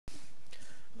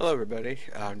Hello everybody,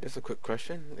 just a quick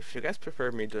question. If you guys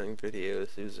prefer me doing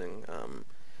videos using,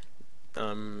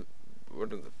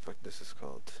 what the fuck this is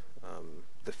called?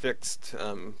 The fixed,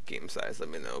 game size, let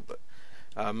me know, but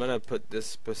I'm gonna put this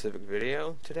specific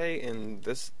video today in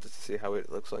this to see how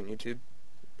it looks on YouTube.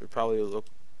 It probably will look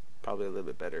a little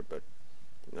bit better, but,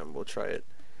 we'll try it.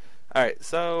 Alright,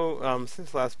 so,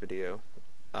 since last video,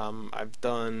 I've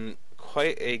done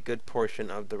quite a good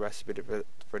portion of the Recipe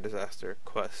for Disaster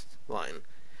quest line.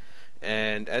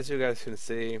 And as you guys can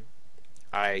see,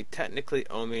 I technically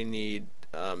only need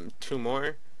two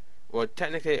more. Well,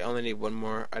 technically I only need one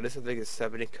more. I just have to get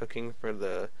 70 cooking for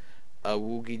the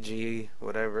Woogie G,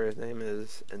 whatever his name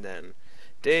is. And then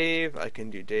Dave, I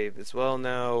can do Dave as well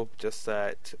now. Just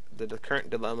that the current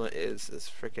dilemma is this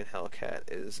freaking Hellcat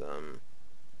is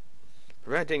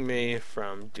preventing me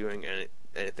from doing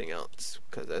anything else.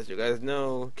 Because as you guys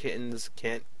know, kittens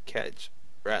can't catch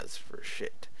rats for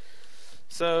shit.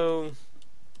 So,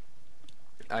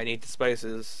 I need the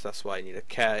spices, that's why I need a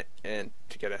cat, and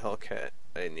to get a Hellcat,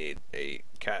 I need a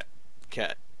cat.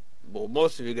 Well,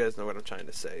 most of you guys know what I'm trying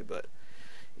to say, but,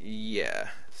 yeah.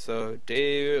 So,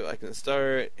 Dave, I can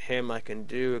start, him I can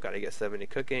do, gotta get 70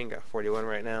 cooking, got 41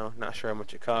 right now, not sure how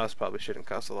much it costs, probably shouldn't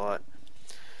cost a lot.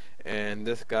 And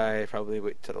this guy, probably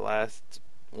wait till the last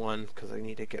one, because I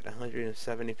need to get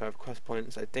 175 quest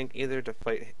points, I think either to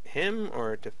fight him,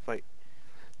 or to fight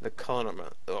the colonel,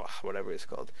 whatever it's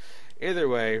called. Either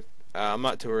way, I'm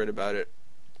not too worried about it.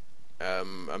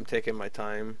 I'm taking my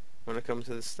time when it comes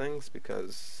to these things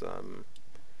because,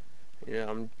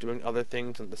 I'm doing other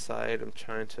things on the side. I'm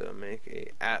trying to make a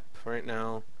app right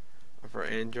now for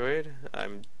Android. I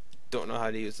don't know how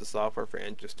to use the software for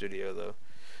Android Studio though.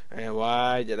 And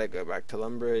why did I go back to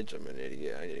Lumbridge? I'm an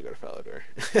idiot. I need to go to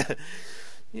Falador.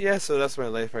 Yeah, so that's my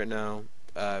life right now.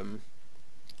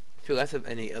 If you guys have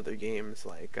any other games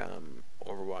like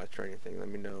Overwatch or anything, let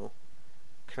me know.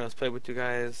 Can I play with you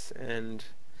guys? And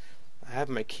I have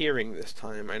my keyring this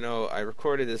time. I know I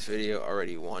recorded this video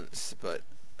already once, but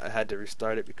I had to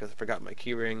restart it because I forgot my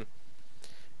keyring.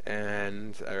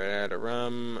 And I ran out of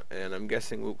RAM, and I'm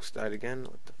guessing Wooks died again.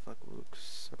 What the fuck,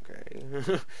 Wooks?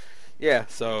 Okay. Yeah,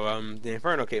 so the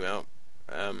Inferno came out.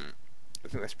 I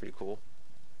think that's pretty cool.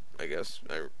 I guess.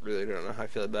 I really don't know how I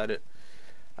feel about it.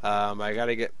 I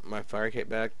gotta get my fire cape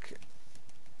back.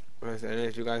 And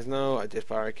as you guys know, I did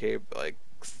fire cape like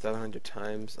 700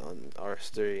 times on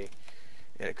RFD,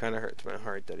 and it kind of hurts my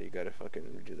heart that you gotta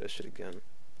fucking do that shit again.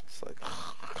 It's like,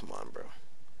 come on, bro.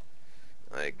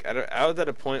 Like, I was at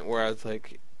a point where I was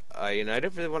like, I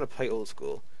didn't really want to play old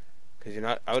school, because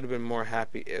I would have been more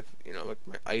happy if like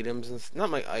my items and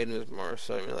not my items more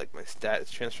so, I mean like my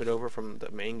stats transferred over from the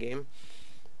main game.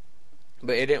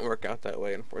 But it didn't work out that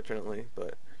way, unfortunately.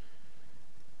 But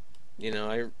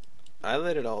I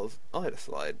let it all. I'll let it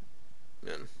slide.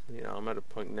 And I'm at a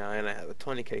point now, and I have a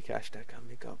 20k cash deck on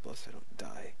me. God bless, I don't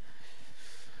die.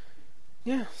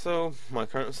 Yeah. So my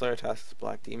current Slayer task is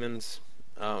Black Demons.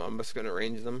 I'm just gonna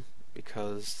range them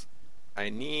because I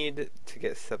need to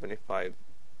get 75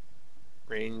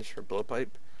 range for blowpipe.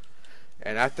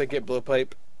 And after I get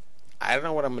blowpipe, I don't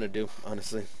know what I'm gonna do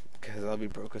honestly, because I'll be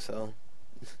broke as hell.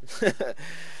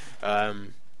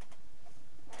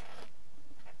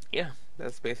 Yeah,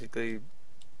 that's basically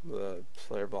the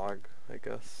Slayer blog, I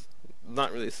guess.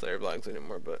 Not really Slayer blogs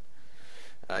anymore, but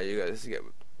you guys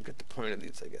get the point of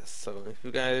these, I guess. So if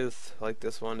you guys like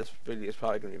this one, this video is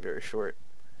probably going to be very short.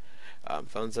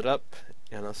 Thumbs it up,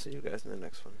 and I'll see you guys in the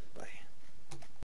next one. Bye.